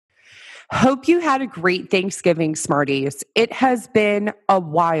Hope you had a great Thanksgiving, Smarties. It has been a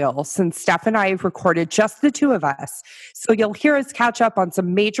while since Steph and I have recorded just the two of us, so you'll hear us catch up on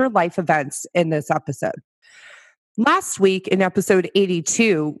some major life events in this episode. Last week in episode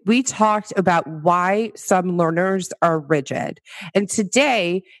 82, we talked about why some learners are rigid. And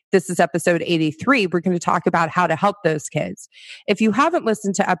today, this is episode 83, we're going to talk about how to help those kids. If you haven't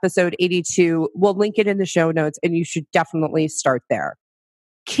listened to episode 82, we'll link it in the show notes, and you should definitely start there.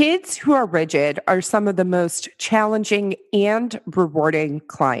 Kids who are rigid are some of the most challenging and rewarding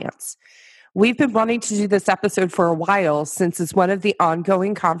clients. We've been wanting to do this episode for a while since it's one of the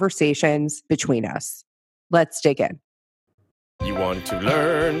ongoing conversations between us. Let's dig in. You want to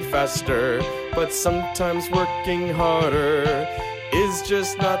learn faster, but sometimes working harder is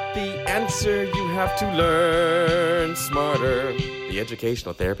just not the answer. You have to learn smarter. The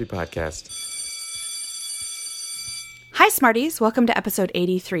Educational Therapy Podcast. Hi, Smarties. Welcome to episode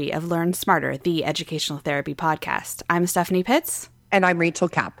 83 of Learn Smarter, the Educational Therapy Podcast. I'm Stephanie Pitts. And I'm Rachel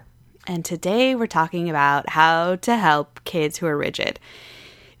Kapp. And today we're talking about how to help kids who are rigid.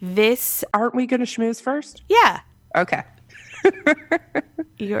 Aren't we going to schmooze first? Yeah. Okay.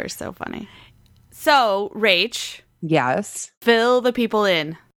 You're so funny. So, Rach. Yes? Fill the people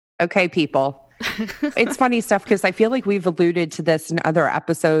in. Okay, people. It's funny stuff because I feel like we've alluded to this in other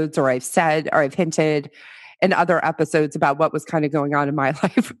episodes, or I've said, or I've hinted in other episodes about what was kind of going on in my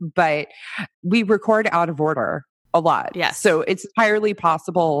life, but we record out of order a lot. Yes. So it's entirely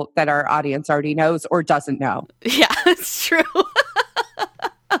possible that our audience already knows or doesn't know. Yeah, it's true.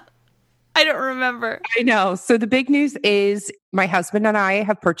 I don't remember. I know. So the big news is my husband and I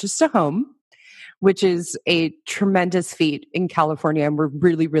have purchased a home, which is a tremendous feat in California. And we're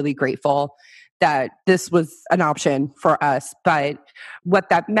really, really grateful that this was an option for us. But what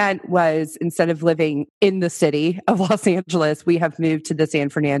that meant was instead of living in the city of Los Angeles, we have moved to the San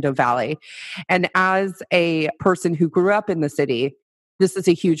Fernando Valley. And as a person who grew up in the city, this is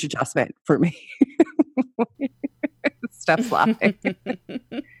a huge adjustment for me. Steph's laughing.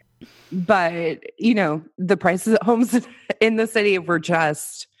 But, you know, the prices of homes in the city were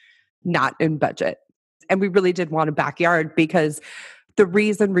just not in budget. And we really did want a backyard because the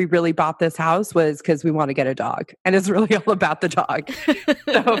reason we really bought this house was because we want to get a dog. And it's really all about the dog.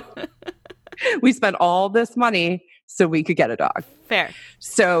 So we spent all this money so we could get a dog. Fair.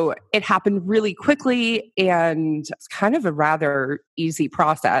 So it happened really quickly, and it's kind of a rather easy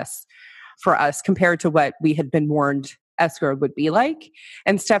process for us compared to what we had been warned escrow would be like.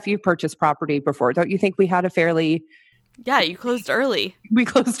 And Steph, you've purchased property before. Don't you think we had a fairly... Yeah, you closed early. We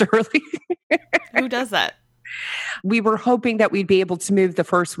closed early. Who does that? We were hoping that we'd be able to move the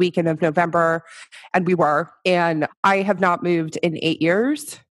first weekend of November, and we were. And I have not moved in 8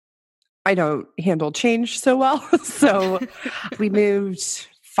 years. I don't handle change so well. So we moved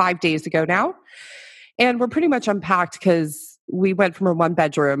 5 days ago now. And we're pretty much unpacked because we went from a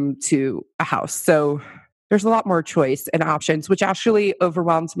one-bedroom to a house. So there's a lot more choice and options, which actually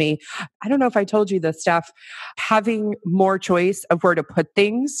overwhelms me. I don't know if I told you this stuff. Having more choice of where to put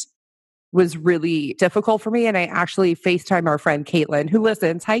things was really difficult for me. And I actually FaceTime our friend Caitlin, who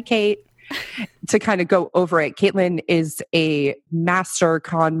listens. Hi, Kate. To kind of go over it. Caitlin is a master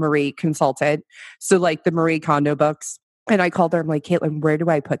KonMari consultant. So like the Marie Kondo books. And I called her. I'm like, Caitlin, where do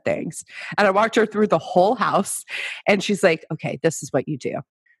I put things? And I walked her through the whole house. And she's like, okay, this is what you do.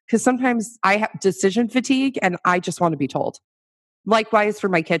 Because sometimes I have decision fatigue and I just want to be told. Likewise for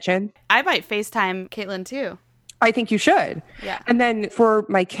my kitchen. I might FaceTime Caitlin too. I think you should. Yeah. And then for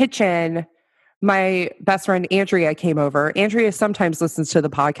my kitchen, my best friend Andrea came over. Andrea sometimes listens to the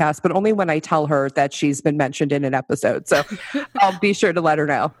podcast, but only when I tell her that she's been mentioned in an episode. So I'll be sure to let her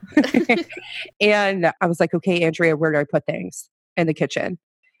know. And I was like, okay, Andrea, where do I put things in the kitchen?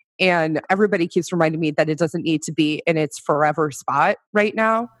 And everybody keeps reminding me that it doesn't need to be in its forever spot right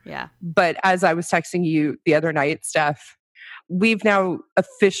now. Yeah. But as I was texting you the other night, Steph, we've now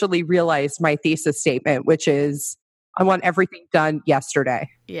officially realized my thesis statement, which is I want everything done yesterday.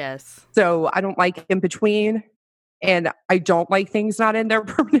 Yes. So I don't like in between, and I don't like things not in their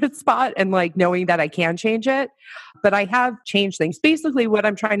permanent spot and like knowing that I can change it. But I have changed things. Basically, what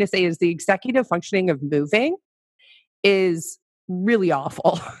I'm trying to say is the executive functioning of moving is really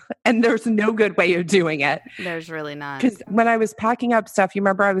awful. And there's no good way of doing it. There's really not. Because when I was packing up stuff, you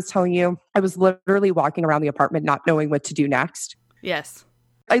remember I was telling you, I was literally walking around the apartment not knowing what to do next. Yes.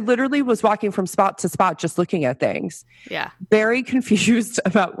 I literally was walking from spot to spot, just looking at things. Yeah. Very confused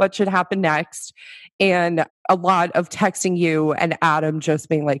about what should happen next. And a lot of texting you and Adam just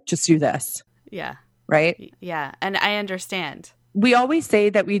being like, just do this. Yeah. Right? Yeah. And I understand. We always say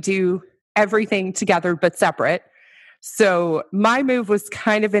that we do everything together but separate. So my move was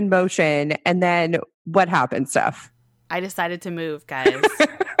kind of in motion. And then what happened, Steph? I decided to move, guys.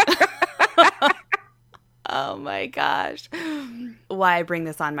 Oh my gosh. Why I bring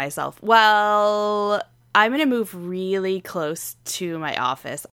this on myself? Well, I'm going to move really close to my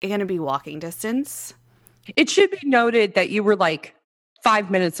office. I'm going to be walking distance. It should be noted that you were like 5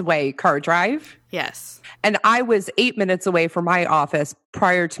 minutes away, car drive. Yes. And I was 8 minutes away from my office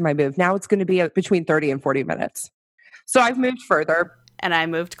prior to my move. Now it's going to be between 30 and 40 minutes. So I've moved further. And I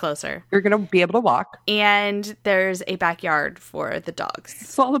moved closer. You're going to be able to walk. And there's a backyard for the dogs.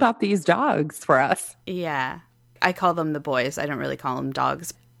 It's all about these dogs for us. Yeah. I call them the boys. I don't really call them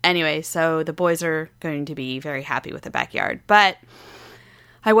dogs. Anyway, so the boys are going to be very happy with the backyard. But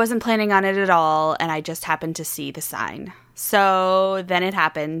I wasn't planning on it at all, and I just happened to see the sign. So then it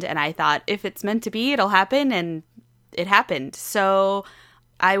happened, and I thought, if it's meant to be, it'll happen, and it happened. So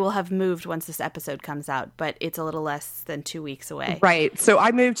I will have moved once this episode comes out, but it's a little less than 2 weeks away. Right. So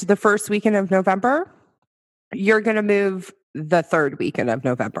I moved the first weekend of November. You're going to move the third weekend of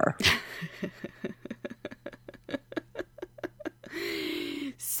November.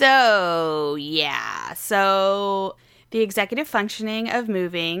 So, yeah. So the executive functioning of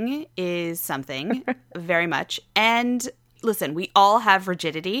moving is something very much. And listen, we all have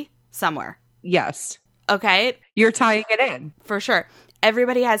rigidity somewhere. Yes. Okay? You're tying it in. For sure.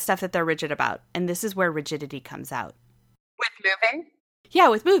 Everybody has stuff that they're rigid about. And this is where rigidity comes out. With moving? Yeah,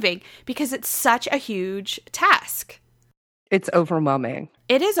 with moving. Because it's such a huge task. It's overwhelming.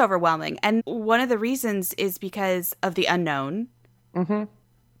 It is overwhelming. And one of the reasons is because of the unknown. Mm-hmm.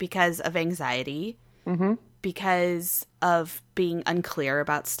 Because of anxiety. Mm-hmm. Because of being unclear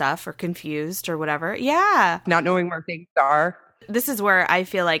about stuff or confused or whatever. Yeah. Not knowing where things are. This is where I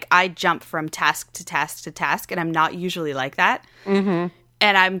feel like I jump from task to task to task, and I'm not usually like that. Mm-hmm.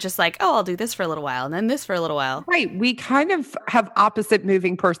 And I'm just like, oh, I'll do this for a little while and then this for a little while. Right. We kind of have opposite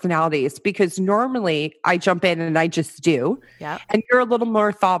moving personalities because normally I jump in and I just do. Yeah. And you're a little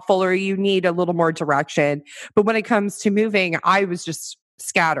more thoughtful or you need a little more direction. But when it comes to moving, I was just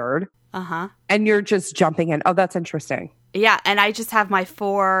scattered. Uh-huh. And you're just jumping in. Oh, that's interesting. Yeah. And I just have my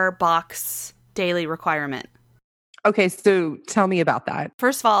 4-box daily requirement. Okay. So tell me about that.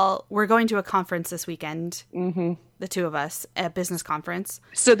 First of all, we're going to a conference this weekend. Mm-hmm. The two of us, a business conference.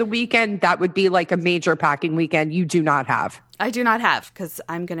 So the weekend, that would be like a major packing weekend you do not have. I do not have because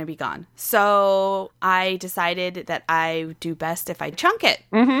I'm going to be gone. So I decided that I do best if I chunk it.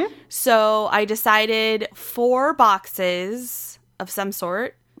 Mm-hmm. So I decided 4 boxes of some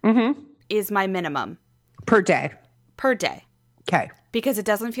sort is my minimum. Per day. Per day. Okay. Because it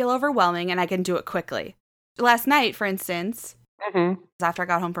doesn't feel overwhelming and I can do it quickly. Last night, for instance, after I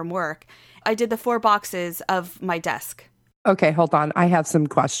got home from work, I did the 4 boxes of my desk. Okay, hold on. I have some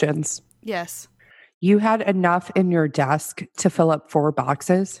questions. Yes. You had enough in your desk to fill up 4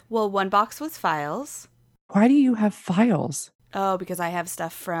 boxes? Well, 1 box was files. Why do you have files? Oh, because I have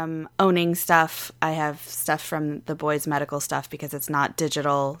stuff from owning stuff. I have stuff from the boys' medical stuff because it's not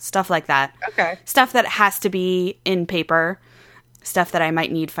digital. Stuff like that. Okay. Stuff that has to be in paper. Stuff that I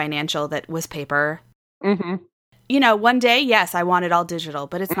might need financial that was paper. Mm-hmm. You know, one day, yes, I want it all digital,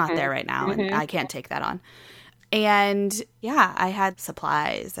 but it's not there right now, and I can't take that on. And yeah, I had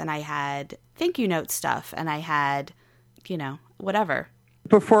supplies, and I had thank you note stuff, and I had, you know, whatever.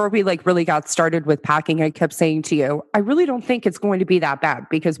 Before we really got started with packing, I kept saying to you, I really don't think it's going to be that bad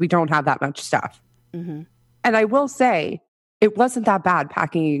because we don't have that much stuff. Mm-hmm. And I will say, it wasn't that bad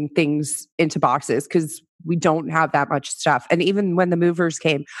packing things into boxes because we don't have that much stuff. And even when the movers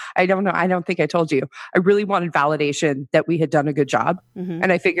came, I don't think I told you, I really wanted validation that we had done a good job. Mm-hmm.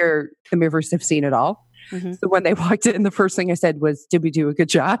 And I figure the movers have seen it all. Mm-hmm. So when they walked in, the first thing I said was, did we do a good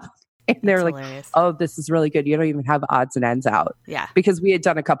job? And they're like, hilarious. oh, this is really good. You don't even have odds and ends out. Yeah. Because we had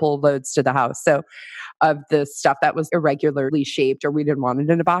done a couple of loads to the house. So of the stuff that was irregularly shaped or we didn't want it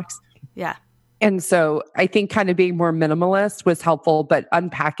in a box. Yeah. And so I think kind of being more minimalist was helpful, but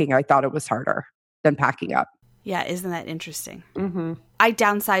unpacking, I thought it was harder than packing up. Yeah. Isn't that interesting? Mm-hmm. I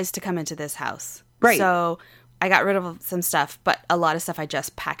downsized to come into this house. Right. So I got rid of some stuff, but a lot of stuff I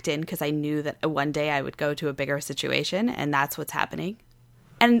just packed in because I knew that one day I would go to a bigger situation, and that's what's happening.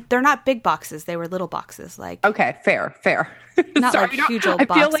 And they're not big boxes. They were little boxes. Okay, fair. Not Sorry, like huge old I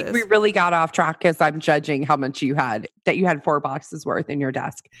boxes. feel like we really got off track because I'm judging how much you had 4 boxes worth in your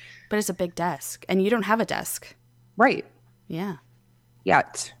desk. But it's a big desk. And you don't have a desk. Right. Yeah.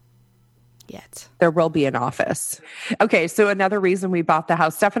 Yet. There will be an office. Okay, so another reason we bought the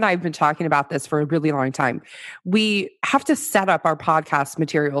house, Steph and I have been talking about this for a really long time. We have to set up our podcast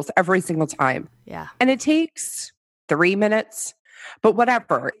materials every single time. Yeah. And it takes 3 minutes. But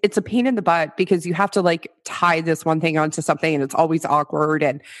whatever, it's a pain in the butt because you have to like tie this one thing onto something and it's always awkward.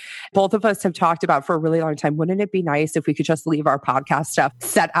 And both of us have talked about for a really long time, wouldn't it be nice if we could just leave our podcast stuff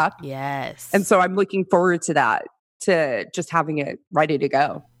set up? Yes. And so I'm looking forward to that, to just having it ready to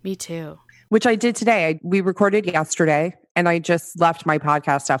go. Me too. Which I did today. We recorded yesterday and I just left my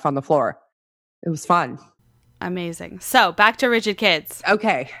podcast stuff on the floor. It was fun. Amazing. So back to Rigid Kids.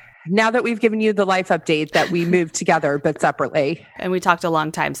 Okay. Now that we've given you the life update that we moved together but separately. And we talked a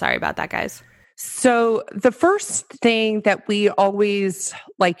long time. Sorry about that, guys. So the first thing that we always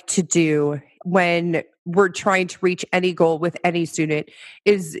like to do when we're trying to reach any goal with any student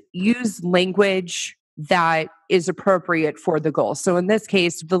is use language that is appropriate for the goal. So in this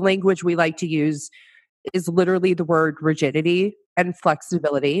case, the language we like to use is literally the word rigidity and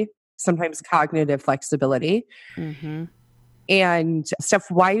flexibility, sometimes cognitive flexibility. Mm-hmm. And Steph,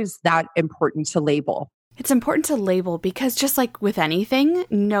 why is that important to label? It's important to label because just like with anything,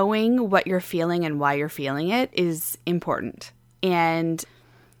 knowing what you're feeling and why you're feeling it is important. And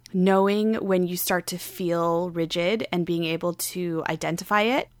knowing when you start to feel rigid and being able to identify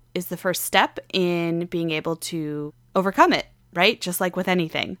it is the first step in being able to overcome it, right? Just like with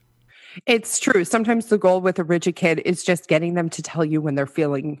anything. It's true. Sometimes the goal with a rigid kid is just getting them to tell you when they're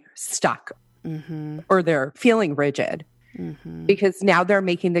feeling stuck or they're feeling rigid. Because now they're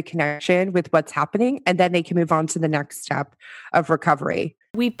making the connection with what's happening and then they can move on to the next step of recovery.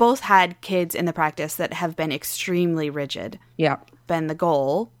 We both had kids in the practice that have been extremely rigid. Yeah. Then the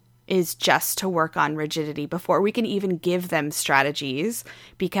goal is just to work on rigidity before we can even give them strategies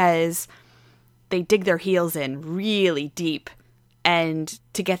because they dig their heels in really deep. And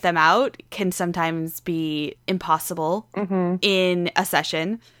to get them out can sometimes be impossible in a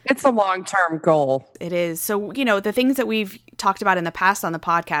session. It's a long-term goal. It is. So, you know, the things that we've talked about in the past on the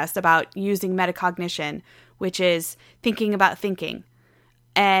podcast about using metacognition, which is thinking about thinking,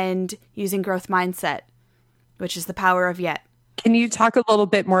 and using growth mindset, which is the power of yet. Can you talk a little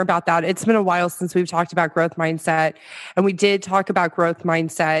bit more about that? It's been a while since we've talked about growth mindset, and we did talk about growth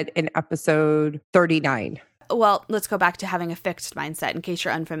mindset in episode 39. Well, let's go back to having a fixed mindset in case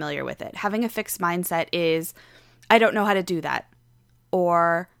you're unfamiliar with it. Having a fixed mindset is, I don't know how to do that,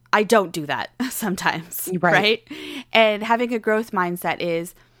 or I don't do that sometimes, right? And having a growth mindset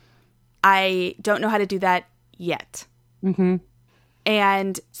is, I don't know how to do that yet.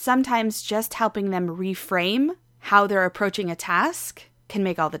 And sometimes just helping them reframe how they're approaching a task can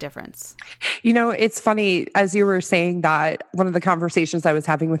make all the difference. You know, it's funny, as you were saying that, one of the conversations I was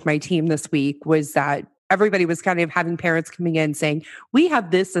having with my team this week was that everybody was kind of having parents coming in saying, we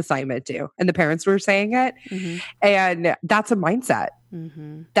have this assignment due. And the parents were saying it. And that's a mindset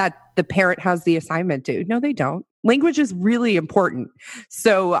that the parent has the assignment due. No, they don't. Language is really important.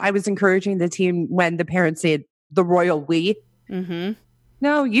 So I was encouraging the team when the parents said the royal we.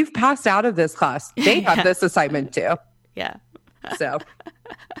 No, you've passed out of this class. They have this assignment due. Yeah. So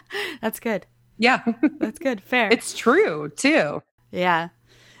that's good. Yeah. That's good. Fair. It's true too. Yeah.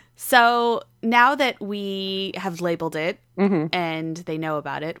 So now that we have labeled it and they know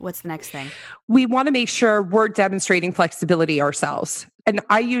about it, what's the next thing? We want to make sure we're demonstrating flexibility ourselves. And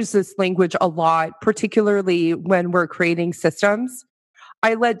I use this language a lot, particularly when we're creating systems.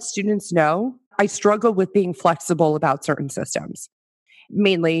 I let students know I struggle with being flexible about certain systems.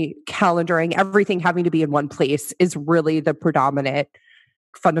 Mainly calendaring, everything having to be in one place is really the predominant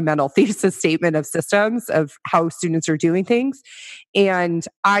fundamental thesis statement of systems, of how students are doing things. And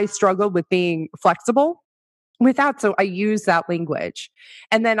I struggle with being flexible with that. So I use that language.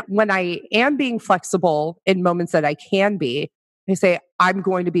 And then when I am being flexible in moments that I can be, I say, I'm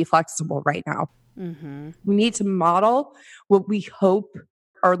going to be flexible right now. We need to model what we hope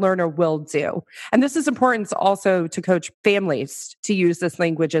our learner will do. And this is important also to coach families to use this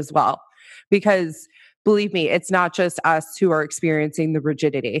language as well, because believe me, it's not just us who are experiencing the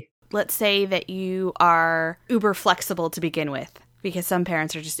rigidity. Let's say that you are uber flexible to begin with, because some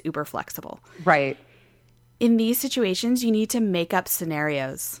parents are just uber flexible. Right. In these situations, you need to make up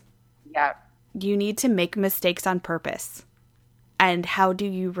scenarios. Yeah. You need to make mistakes on purpose. And how do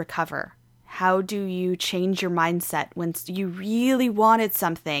you recover? How do you change your mindset when you really wanted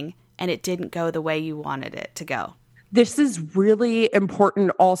something and it didn't go the way you wanted it to go? This is really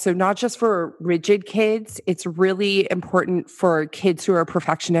important also, not just for rigid kids. It's really important for kids who are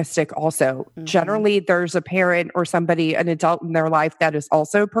perfectionistic also. Generally, there's a parent or somebody, an adult in their life that is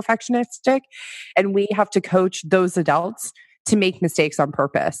also perfectionistic. And we have to coach those adults to make mistakes on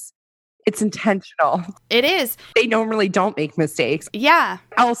purpose. It's intentional. It is. They normally don't make mistakes. Yeah.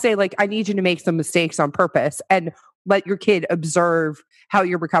 I'll say, like, I need you to make some mistakes on purpose and let your kid observe how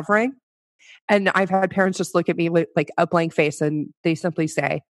you're recovering. And I've had parents just look at me with like a blank face and they simply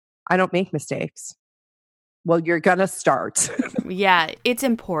say, I don't make mistakes. Well, you're going to start. Yeah, it's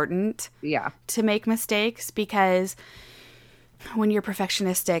important Yeah. to make mistakes because when you're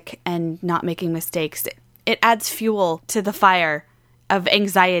perfectionistic and not making mistakes, it adds fuel to the fire of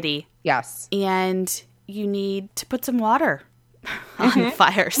anxiety. Yes. And you need to put some water on the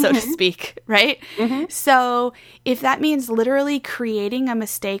fire, so to speak, right? So if that means literally creating a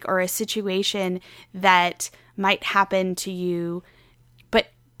mistake or a situation that might happen to you, but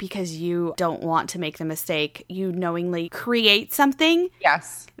because you don't want to make the mistake, you knowingly create something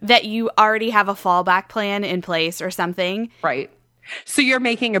Yes. that you already have a fallback plan in place or something. Right. So you're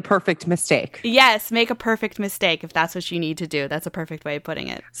making a perfect mistake. Yes, make a perfect mistake if that's what you need to do. That's a perfect way of putting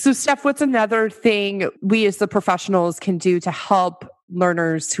it. So Steph, what's another thing we as the professionals can do to help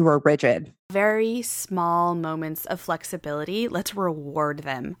learners who are rigid? Very small moments of flexibility. Let's reward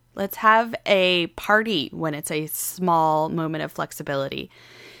them. Let's have a party when it's a small moment of flexibility.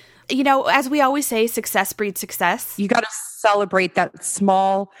 You know, as we always say, success breeds success. You got to celebrate that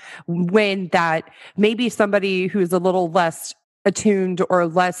small win that maybe somebody who's a little less attuned or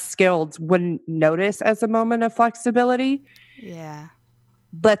less skilled wouldn't notice as a moment of flexibility. Yeah.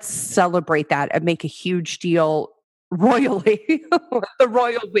 Let's celebrate that and make a huge deal royally, the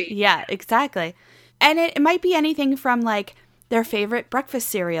royal we. Yeah, exactly. And it might be anything from like their favorite breakfast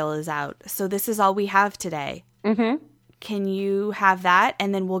cereal is out. So this is all we have today. Mm-hmm. Can you have that?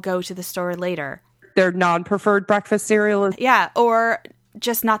 And then we'll go to the store later. Their non-preferred breakfast cereal is, Yeah. Or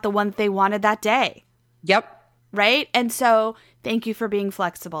just not the one that they wanted that day. yep. Right. And so thank you for being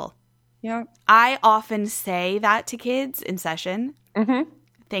flexible. Yeah. I often say that to kids in session. Mm-hmm.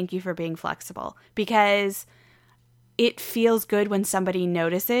 Thank you for being flexible, because it feels good when somebody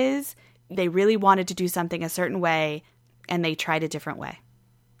notices they really wanted to do something a certain way and they tried a different way.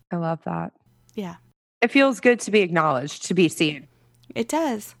 I love that. Yeah, It feels good to be acknowledged, to be seen. it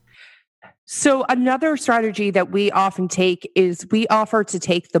does. So another strategy that we often take is we offer to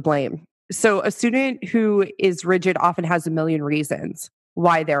take the blame. So a student who is rigid often has a million reasons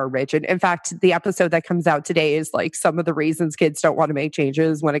why they're rigid. In fact, the episode that comes out today is like some of the reasons kids don't want to make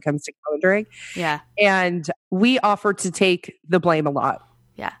changes when it comes to calendaring. Yeah, And we offer to take the blame a lot.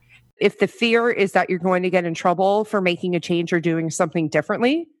 yeah, If the fear is that you're going to get in trouble for making a change or doing something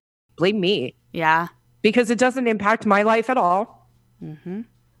differently, blame me, yeah. because it doesn't impact my life at all. Mm-hmm.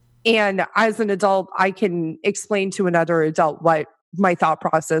 And as an adult, I can explain to another adult what my thought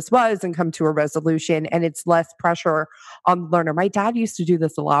process was and come to a resolution, and it's less pressure on the learner. My dad used to do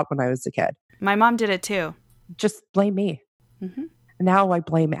this a lot when I was a kid. My mom did it too. Just blame me. Mm-hmm. Now I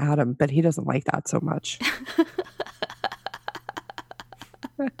blame Adam, but he doesn't like that so much.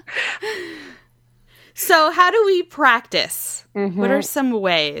 So how do we practice? Mhm. What are some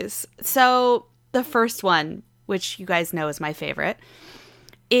ways? So the first one, which you guys know is my favorite,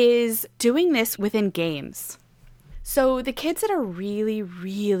 is doing this within games. So the kids that are really,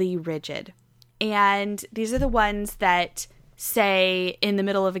 really rigid, and these are the ones that say in the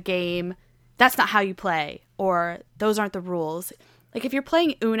middle of a game, that's not how you play, or those aren't the rules. Like if you're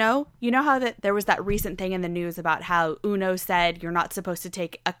playing Uno, you know how that there was that recent thing in the news about how Uno said you're not supposed to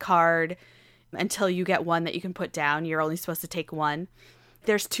take a card until you get one that you can put down. You're only supposed to take one.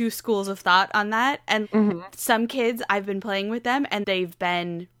 There's two schools of thought on that. And some kids, I've been playing with them and they've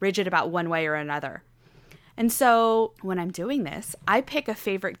been rigid about one way or another. And so when I'm doing this, I pick a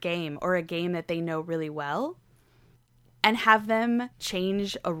favorite game or a game that they know really well and have them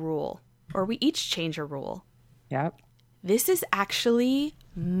change a rule, or we each change a rule. Yep. This is actually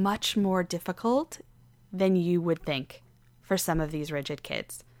much more difficult than you would think for some of these rigid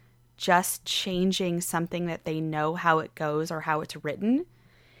kids. Just changing something that they know how it goes or how it's written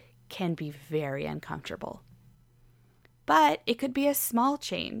can be very uncomfortable. But it could be a small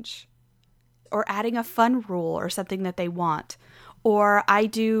change, or adding a fun rule or something that they want. Or I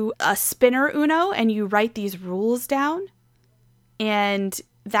do a spinner Uno and you write these rules down, and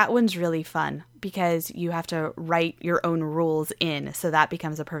that one's really fun because you have to write your own rules in. So that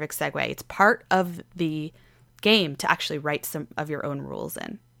becomes a perfect segue. It's part of the game to actually write some of your own rules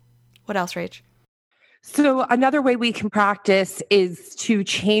in. What else, Rach? So another way we can practice is to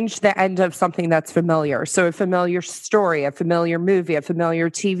change the end of something that's familiar. So a familiar story, a familiar movie, a familiar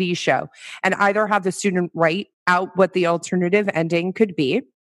TV show, and either have the student write out what the alternative ending could be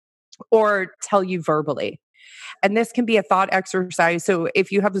or tell you verbally. And this can be a thought exercise. So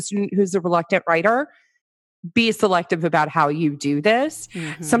if you have a student who's a reluctant writer, be selective about how you do this.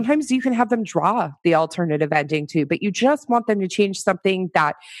 Mm-hmm. Sometimes you can have them draw the alternative ending too, but you just want them to change something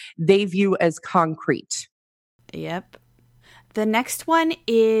that they view as concrete. Yep. The next one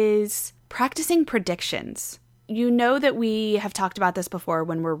is practicing predictions. You know that we have talked about this before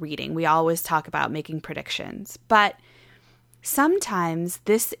when we're reading. We always talk about making predictions. But sometimes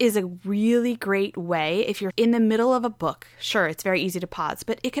this is a really great way if you're in the middle of a book. Sure, it's very easy to pause,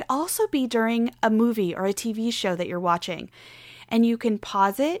 but it could also be during a movie or a TV show that you're watching. And you can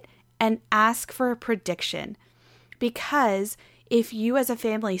pause it and ask for a prediction. Because if you as a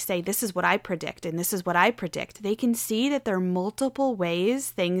family say, this is what I predict and this is what I predict, they can see that there are multiple ways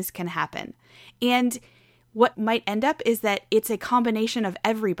things can happen. And what might end up is that it's a combination of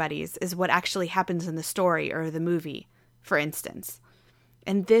everybody's is what actually happens in the story or the movie, for instance.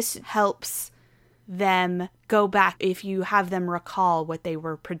 And this helps them go back if you have them recall what they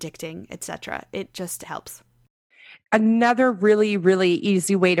were predicting, etc. It just helps. Another really, really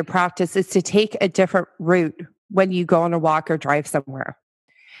easy way to practice is to take a different route when you go on a walk or drive somewhere.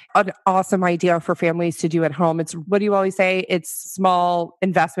 An awesome idea for families to do at home. It's, what do you always say? It's small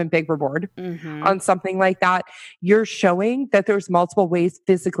investment, big reward. On something like that. You're showing that there's multiple ways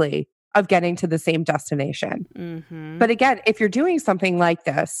physically of getting to the same destination. But again, if you're doing something like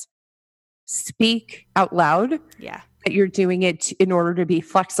this, speak out loud. Yeah. That you're doing it in order to be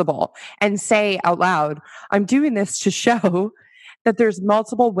flexible, and say out loud, I'm doing this to show that there's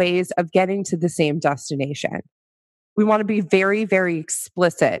multiple ways of getting to the same destination. We want to be very, very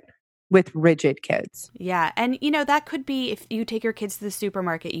explicit with rigid kids. Yeah. And, that could be if you take your kids to the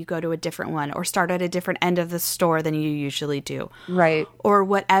supermarket, you go to a different one or start at a different end of the store than you usually do. Right. Or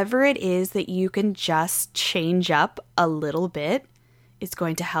whatever it is that you can just change up a little bit is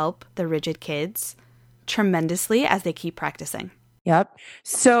going to help the rigid kids tremendously as they keep practicing. Yep.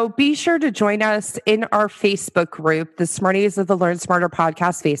 So be sure to join us in our Facebook group, the Smarties of the Learn Smarter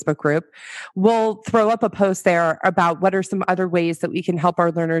podcast Facebook group. We'll throw up a post there about what are some other ways that we can help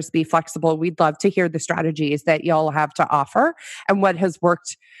our learners be flexible. We'd love to hear the strategies that y'all have to offer and what has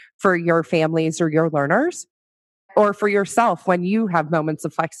worked for your families or your learners, or for yourself when you have moments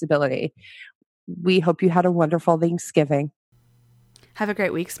of flexibility. We hope you had a wonderful Thanksgiving. Have a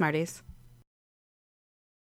great week, Smarties.